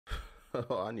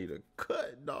Oh, I need a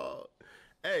cut, dog.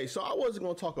 Hey, so I wasn't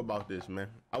gonna talk about this, man.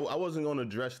 I wasn't gonna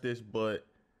address this, but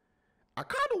I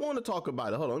kind of want to talk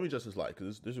about it. Hold on, let me adjust this light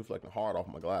because this reflecting hard off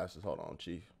my glasses. Hold on,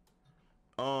 Chief.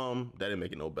 That didn't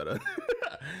make it no better.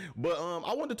 But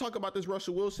I wanted to talk about this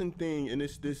Russell Wilson thing and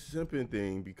this simping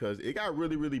thing because it got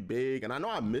really, really big. And I know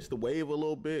I missed the wave a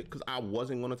little bit because I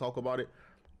wasn't going to talk about it,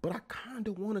 but I kind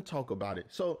of want to talk about it.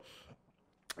 So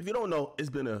if you don't know, it's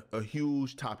been a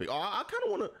huge topic. I kind of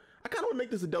want to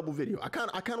make this a double video. I kind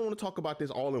of want to talk about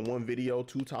this all in one video,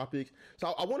 two topics.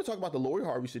 So I want to talk about the Lori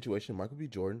Harvey situation, Michael B.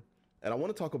 Jordan, and I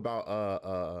want to talk about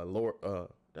Lori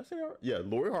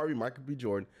Harvey, Michael B.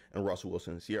 Jordan, and Russell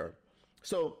Wilson and Ciara.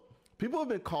 So people have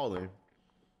been calling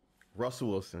Russell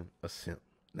Wilson a simp.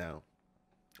 Now,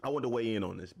 I want to weigh in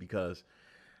on this because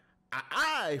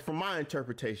from my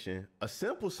interpretation, a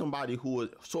simp was somebody who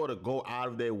would sort of go out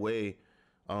of their way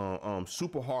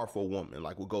super hard for a woman,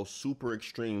 like would go super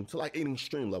extreme to like an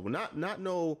extreme level. Not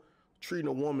no treating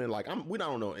a woman like we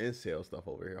don't know incel stuff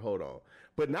over here. Hold on.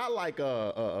 But not like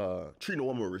treating a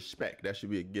woman with respect. That should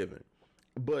be a given.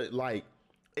 But like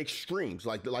extremes,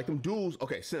 like them dudes.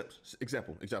 Okay, simps.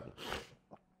 Example.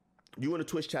 You in a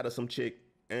Twitch chat of some chick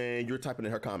and you're typing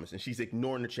in her comments and she's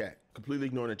ignoring the chat, completely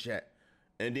ignoring the chat.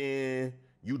 And then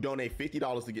you donate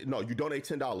 $50 to you donate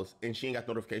 $10 and she ain't got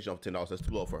notification of $10. That's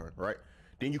too low for her, right?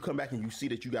 Then you come back and you see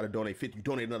that you got to donate 50. You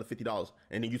donate another $50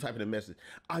 and then you type in a message.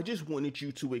 I just wanted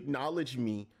you to acknowledge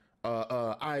me.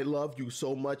 I love you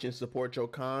so much and support your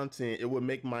content. It would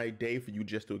make my day for you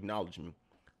just to acknowledge me.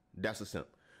 That's a simp.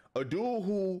 A dude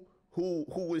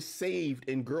who is saved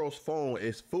in girl's phone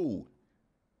is food.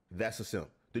 That's a simp.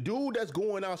 The dude that's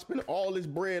going out spending all his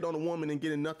bread on a woman and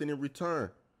getting nothing in return.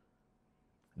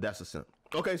 That's a simp.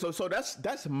 Okay, so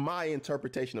that's my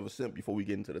interpretation of a simp before we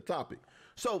get into the topic.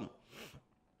 So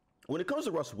when it comes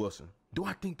to Russell Wilson, do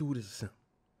I think dude is a simp?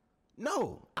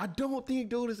 No, I don't think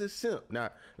dude is a simp. Now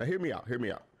hear me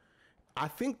out. I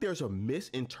think there's a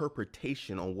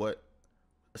misinterpretation on what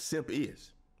a simp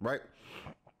is, right?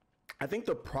 I think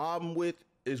the problem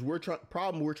is we're trying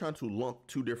to lump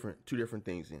two different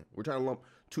things in. We're trying to lump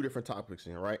two different topics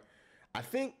in, right? I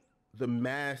think the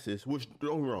masses, which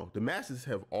don't get me wrong, the masses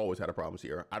have always had a problem with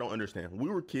Ciara. I don't understand. When we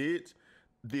were kids,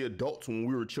 the adults when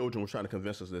we were children were trying to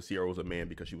convince us that Ciara was a man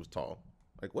because she was tall.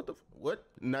 Like what?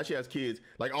 Now she has kids.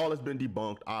 Like all has been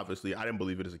debunked. Obviously, I didn't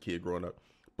believe it as a kid growing up,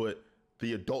 but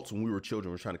the adults when we were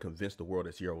children were trying to convince the world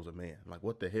that Ciara was a man. Like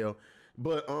what the hell?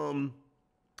 But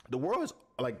the world has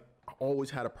like always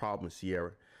had a problem with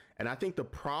Ciara. And I think the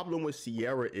problem with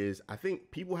Ciara is I think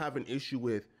people have an issue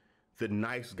with the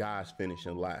nice guys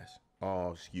finishing last.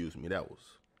 Oh, excuse me. That was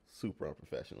super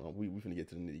unprofessional. We finna get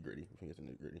to the nitty gritty.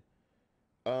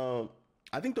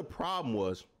 I think the problem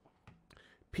was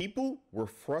people were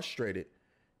frustrated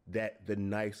that the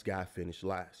nice guy finished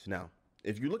last. Now,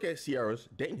 if you look at Ciara's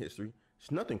dating history,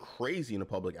 it's nothing crazy in the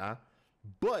public eye,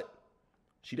 but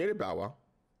she dated Bow Wow,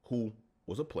 who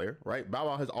was a player, right? Bow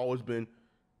Wow has always been,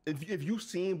 if you've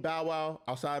seen Bow Wow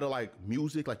outside of like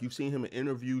music, like you've seen him in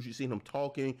interviews, you've seen him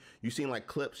talking, you've seen like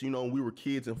clips, when we were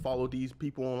kids and followed these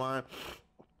people online,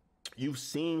 you've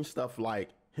seen stuff like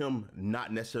him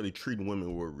not necessarily treating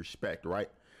women with respect, right?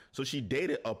 So she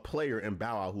dated a player in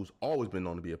Bow Wow who's always been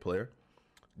known to be a player.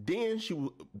 Then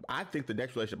I think the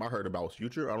next relationship I heard about was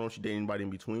Future. I don't know if she dated anybody in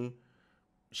between.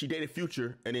 She dated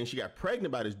Future and then she got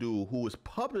pregnant by this dude who was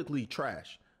publicly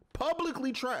trash,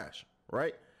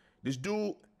 right? This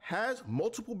dude has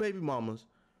multiple baby mamas,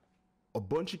 a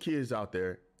bunch of kids out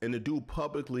there, and the dude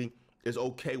publicly is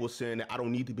okay with saying that I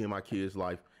don't need to be in my kid's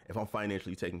life if I'm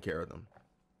financially taking care of them.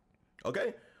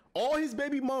 Okay? All his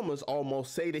baby mamas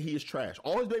almost say that he is trash.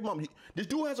 All his baby mamas. This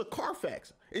dude has a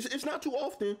Carfax. It's not too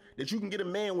often that you can get a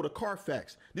man with a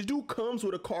Carfax. This dude comes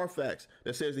with a Carfax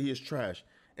that says that he is trash.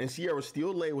 And Ciara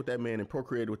still lay with that man and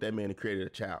procreated with that man and created a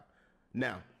child.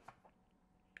 Now,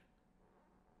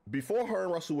 before her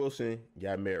and Russell Wilson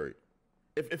got married,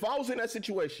 if I was in that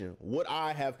situation, would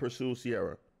I have pursued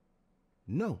Ciara?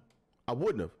 No, I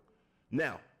wouldn't have.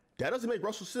 Now, that doesn't make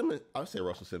Russell Simmons. I say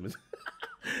Russell Simmons.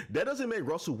 That doesn't make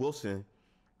Russell Wilson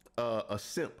a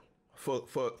simp for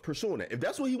pursuing that. If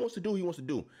that's what he wants to do, he wants to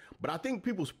do. But I think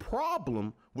people's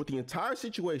problem with the entire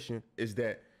situation is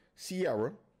that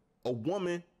Ciara, a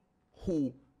woman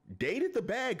who dated the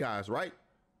bad guys, right,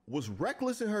 was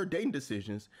reckless in her dating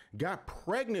decisions, got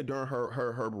pregnant during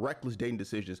her reckless dating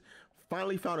decisions,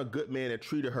 finally found a good man that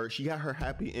treated her. She had her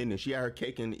happy ending. She had her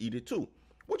cake and eat it too,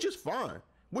 which is fine.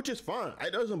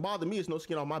 It doesn't bother me. It's no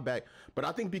skin on my back. But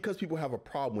I think because people have a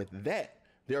problem with that,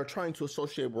 they are trying to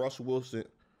associate Russell Wilson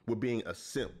with being a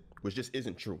simp, which just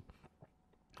isn't true.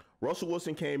 Russell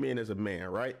Wilson came in as a man,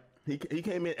 right? He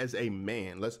came in as a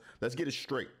man. Let's get it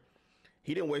straight.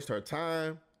 He didn't waste her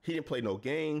time. He didn't play no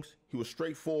games. He was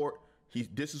straightforward.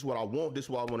 This is what I want. This is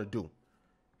what I want to do.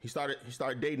 He started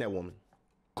dating that woman.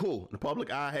 Cool. In the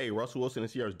public eye, hey, Russell Wilson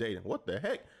and Sierra's dating. What the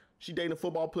heck? She dating a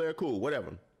football player? Cool,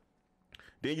 whatever.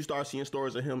 Then you start seeing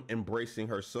stories of him embracing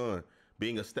her son,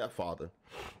 being a stepfather.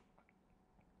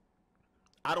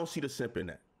 I don't see the simp in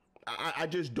that. I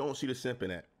just don't see the simp in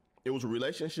that. It was a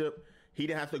relationship. He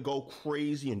didn't have to go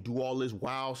crazy and do all this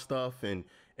wild stuff and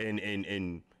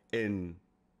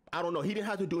I don't know. He didn't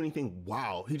have to do anything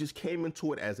wild. He just came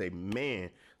into it as a man,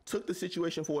 took the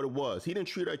situation for what it was. He didn't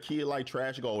treat her kid like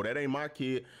trash. Go, oh, that ain't my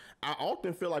kid. I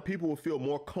often feel like people would feel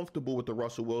more comfortable with the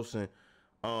Russell Wilson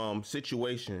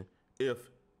situation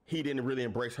if he didn't really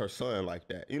embrace her son like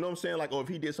that. You know what I'm saying? Like, or if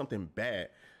he did something bad.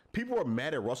 People are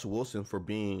mad at Russell Wilson for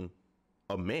being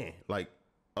a man, like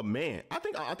a man. I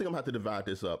think I'm gonna have to divide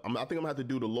this up. I think I'm gonna have to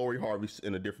do the Lori Harvey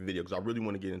in a different video because I really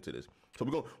want to get into this. So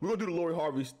we're gonna do the Lori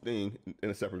Harvey thing in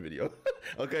a separate video.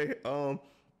 Okay.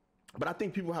 But I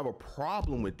think people have a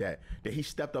problem with that he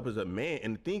stepped up as a man.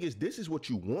 And the thing is, this is what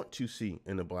you want to see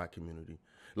in the black community.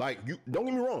 Like, you don't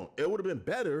get me wrong, it would have been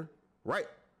better, right?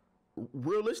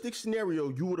 Realistic scenario,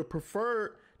 you would have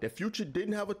preferred that Future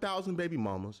didn't have 1,000 baby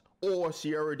mamas or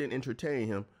Sierra didn't entertain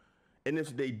him. And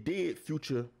if they did,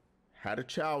 Future had a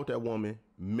child with that woman,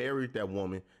 married that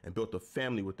woman, and built a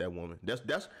family with that woman.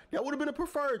 That would have been a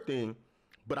preferred thing.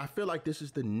 But I feel like this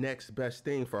is the next best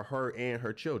thing for her and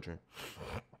her children.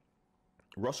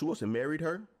 Russell Wilson married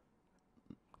her,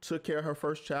 took care of her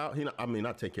first child.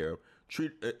 Not take care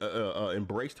of,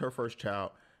 embraced her first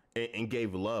child and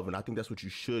gave love. And I think that's what you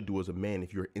should do as a man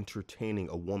if you're entertaining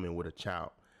a woman with a child.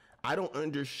 I don't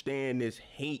understand this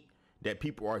hate that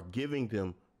people are giving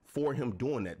them for him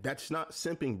doing that. That's not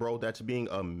simping, bro. That's being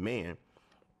a man.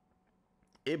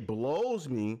 It blows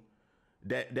me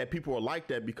that people are like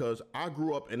that because I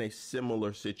grew up in a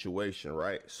similar situation,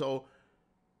 right? So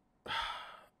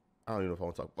I don't even know if I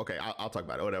want to talk. Okay, I'll talk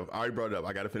about it. Whatever. I already brought it up.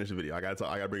 I got to finish the video. I got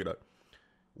to bring it up.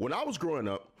 When I was growing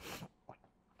up,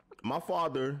 my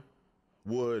father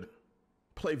would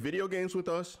play video games with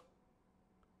us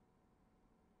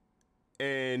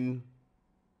and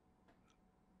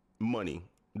money.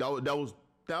 That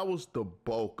was the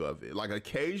bulk of it. Like,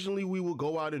 occasionally we would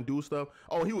go out and do stuff.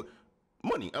 Oh, he would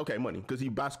money. Okay, money, because he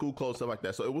buy school clothes, stuff like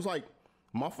that. So it was like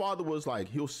my father was like,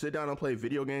 he'll sit down and play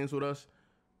video games with us.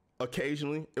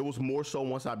 Occasionally, it was more so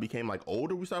once I became like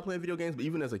older, we started playing video games. But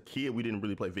even as a kid, we didn't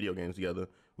really play video games together.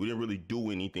 We didn't really do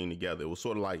anything together. It was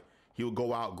sort of like he would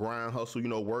go out, grind,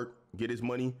 hustle, work, get his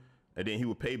money, and then he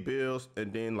would pay bills.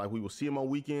 And then like we would see him on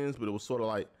weekends, but it was sort of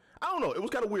like, I don't know. It was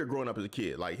kind of weird growing up as a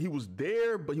kid. Like, he was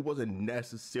there, but he wasn't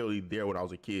necessarily there when I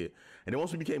was a kid. And then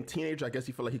once we became teenagers, I guess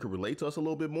he felt like he could relate to us a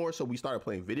little bit more. So we started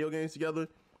playing video games together.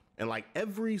 And like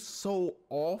every so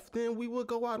often we would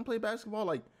go out and play basketball.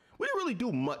 Like, we didn't really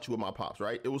do much with my pops,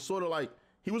 right? It was sort of like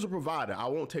he was a provider. I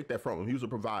won't take that from him. He was a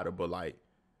provider, but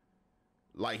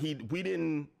we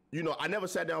didn't, I never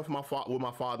sat down with my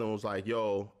father and was like,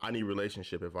 yo, I need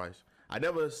relationship advice. I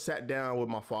never sat down with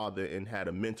my father and had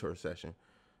a mentor session.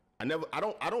 I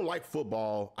don't like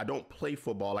football. I don't play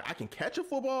football. Like, I can catch a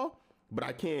football, but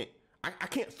I can't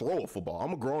throw a football.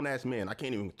 I'm a grown ass man. I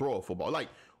can't even throw a football. Like,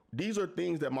 these are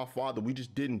things that my father, we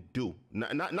just didn't do.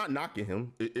 Not knocking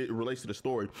him. It relates to the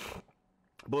story.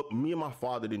 But me and my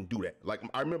father didn't do that. Like,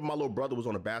 I remember my little brother was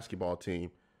on a basketball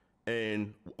team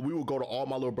and we would go to all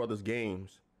my little brother's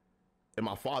games and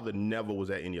my father never was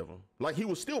at any of them. Like, he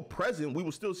was still present. We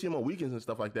would still see him on weekends and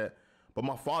stuff like that. But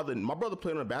my brother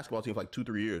played on a basketball team for like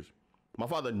 2-3 years. My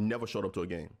father never showed up to a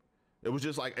game. It was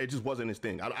just like, it just wasn't his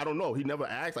thing. I don't know. He never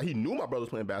asked. Like, he knew my brother was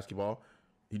playing basketball.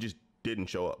 He just didn't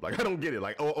show up. Like, I don't get it.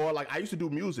 Like, or like I used to do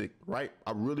music, right?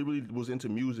 I really, really was into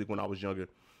music when I was younger.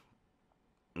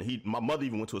 And my mother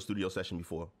even went to a studio session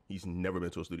before. He's never been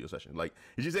to a studio session. Like,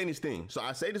 it just ain't his thing. So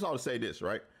I say this all to say this,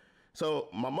 right? So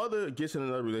my mother gets in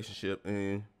another relationship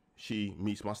and she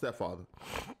meets my stepfather.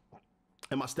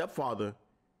 And my stepfather,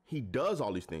 he does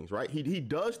all these things, right? He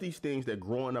does these things that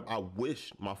growing up I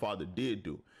wish my father did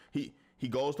do. He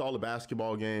goes to all the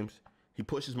basketball games. He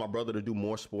pushes my brother to do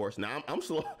more sports. Now I'm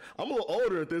a little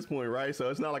older at this point, right? So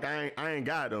it's not like I ain't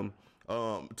got him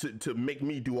to make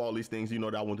me do all these things,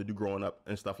 that I wanted to do growing up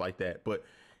and stuff like that. But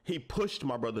he pushed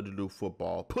my brother to do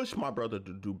football, pushed my brother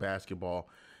to do basketball.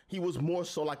 He was more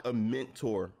so like a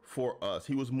mentor for us.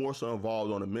 He was more so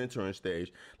involved on the mentoring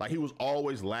stage. Like, he was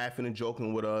always laughing and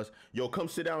joking with us. Yo, come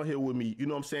sit down here with me. You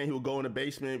know what I'm saying? He would go in the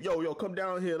basement. Yo, come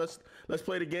down here. Let's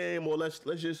play the game, or let's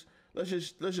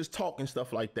just talk and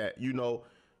stuff like that.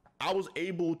 I was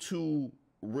able to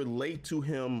relate to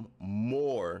him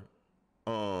more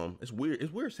It's weird.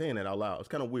 It's weird saying that out loud. It's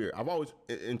kind of weird. I've always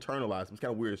internalized. It's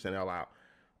kind of weird saying it out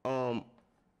loud.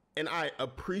 And I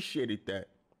appreciated that.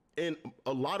 And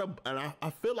I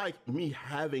feel like me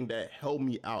having that helped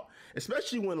me out,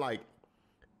 especially when like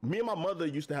me and my mother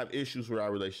used to have issues with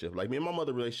our relationship. Like me and my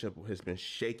mother relationship has been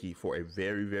shaky for a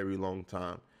very, very long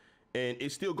time. And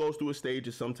it still goes through its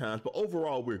stages sometimes, but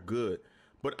overall we're good.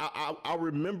 But I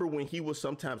remember when he would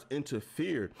sometimes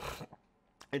interfere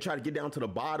and try to get down to the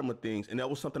bottom of things. And that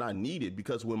was something I needed,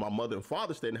 because when my mother and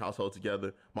father stayed in the household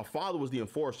together, my father was the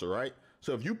enforcer, right?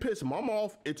 So if you piss mom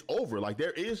off, it's over. Like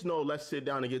there is no let's sit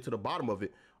down and get to the bottom of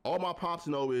it. All my pops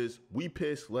know is we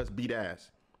piss, let's beat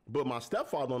ass. But my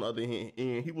stepfather, on the other hand,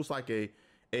 he was like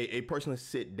a person to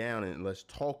sit down and let's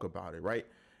talk about it, right?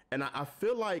 And I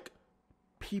feel like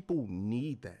people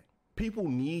need that. People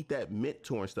need that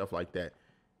mentor and stuff like that.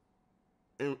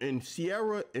 In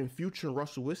Sierra and Future and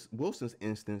Russell Wilson's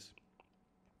instance,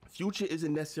 Future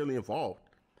isn't necessarily involved.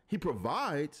 He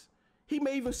provides. He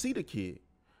may even see the kid,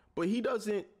 but he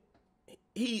doesn't.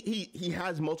 He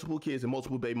has multiple kids and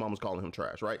multiple baby mamas calling him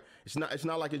trash, right? It's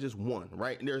not like it's just one,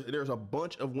 right? And there's a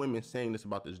bunch of women saying this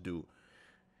about this dude.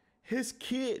 His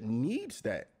kid needs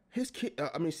that.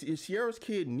 Sierra's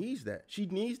kid needs that. She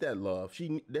needs that love.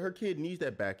 Her kid needs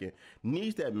that backing,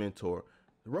 needs that mentor.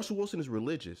 Russell Wilson is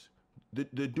religious. The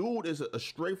dude is a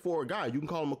straightforward guy. You can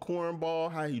call him a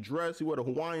cornball, how he dressed, he wear the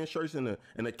Hawaiian shirts and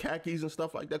the khakis and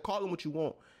stuff like that. Call him what you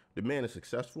want. The man is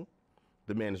successful.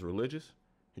 The man is religious.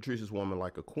 He treats his woman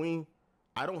like a queen.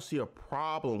 I don't see a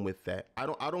problem with that. I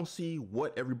don't see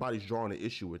what everybody's drawing an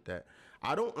issue with that.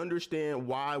 I don't understand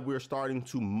why we're starting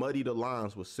to muddy the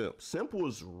lines with simp. Simp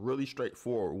was really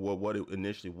straightforward with what it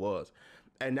initially was.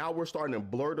 And now we're starting to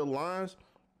blur the lines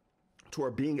to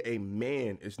where being a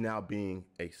man is now being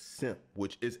a simp,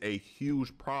 which is a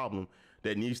huge problem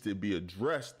that needs to be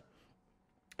addressed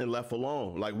and left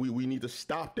alone. Like we need to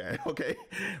stop that, okay?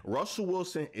 Russell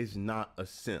Wilson is not a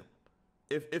simp.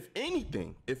 If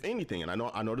anything, and I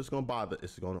know this is gonna bother,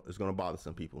 it's gonna bother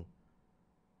some people.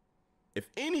 If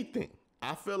anything,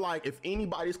 I feel like if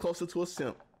anybody's closer to a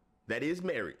simp that is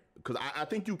married, because I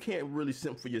think you can't really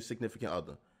simp for your significant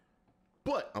other.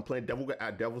 But I'm playing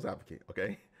devil's advocate,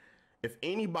 okay? If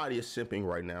anybody is simping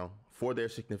right now for their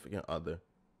significant other,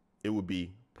 it would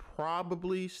be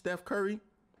probably Steph Curry.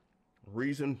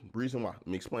 Reason why. Let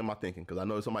me explain my thinking, because I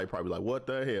know somebody probably like, what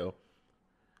the hell?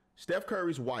 Steph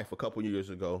Curry's wife a couple years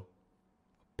ago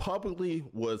publicly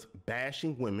was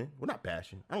bashing women. Well, not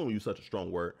bashing. I don't use such a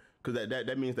strong word, because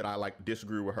that means that I like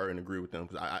disagree with her and agree with them,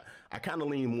 because I kind of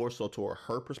lean more so toward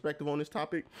her perspective on this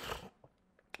topic.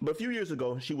 But a few years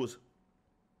ago, she was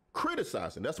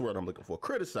criticizing, that's the word I'm looking for,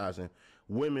 criticizing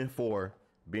women for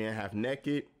being half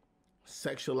naked,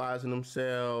 sexualizing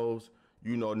themselves,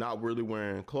 not really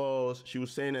wearing clothes. She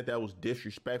was saying that was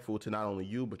disrespectful to not only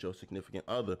you, but your significant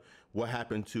other. What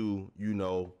happened to,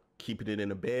 keeping it in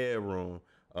the bedroom,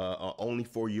 only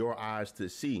for your eyes to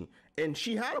see? And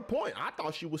she had a point. I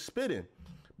thought she was spitting.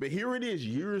 But here it is,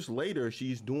 years later,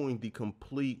 she's doing the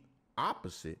complete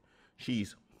opposite.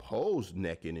 She's posed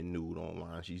naked and nude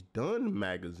online. She's done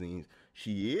magazines.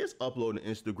 She is uploading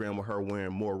Instagram with her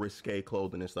wearing more risque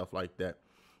clothing and stuff like that.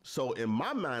 So in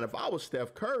my mind, if I was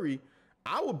Steph Curry,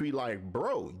 I would be like,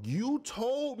 bro, you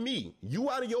told me, you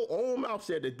out of your own mouth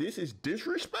said that this is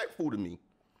disrespectful to me.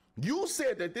 You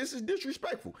said that this is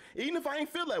disrespectful. Even if I ain't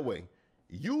feel that way,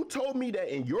 you told me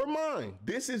that in your mind,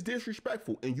 this is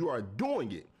disrespectful, and you are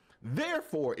doing it.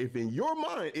 Therefore, if in your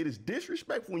mind it is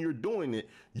disrespectful when you're doing it,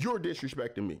 you're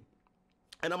disrespecting me.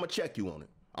 And I'm going to check you on it.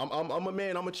 I'm a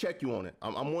man, I'm going to check you on it.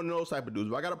 I'm one of those type of dudes.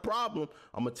 If I got a problem,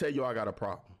 I'm going to tell you I got a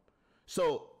problem.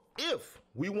 So if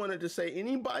we wanted to say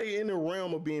anybody in the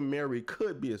realm of being married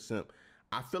could be a simp,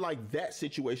 I feel like that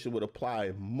situation would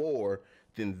apply more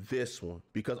than this one,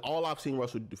 because all I've seen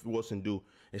Russell Wilson do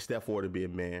is step forward to be a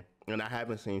man, and I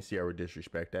haven't seen Sierra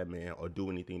disrespect that man or do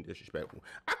anything disrespectful.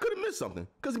 I could have missed something,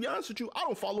 because to be honest with you, I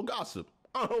don't follow gossip.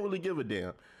 I don't really give a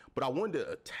damn. But I wanted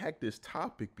to attack this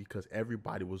topic because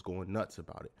everybody was going nuts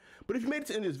about it. But if you made it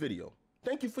to the end of this video,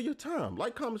 thank you for your time.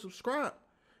 Like, comment, subscribe,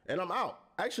 and I'm out.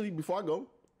 Actually, before I go,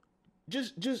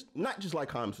 just not just like,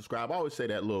 comment, subscribe. I always say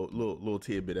that little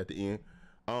tidbit at the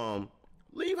end.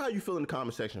 Leave how you feel in the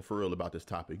comment section for real about this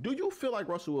topic. Do you feel like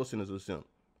Russell Wilson is a simp?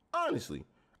 Honestly,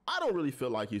 I don't really feel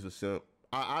like he's a simp.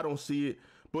 I don't see it.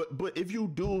 But if you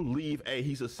do leave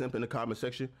he's a simp in the comment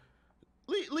section,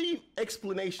 leave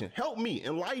explanation. Help me,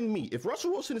 enlighten me. If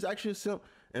Russell Wilson is actually a simp,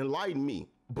 enlighten me.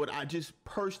 But I just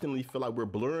personally feel like we're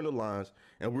blurring the lines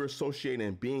and we're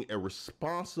associating being a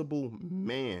responsible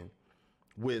man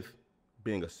with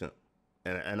being a simp.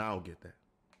 And I don't get that.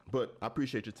 But I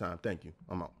appreciate your time. Thank you.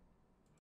 I'm out.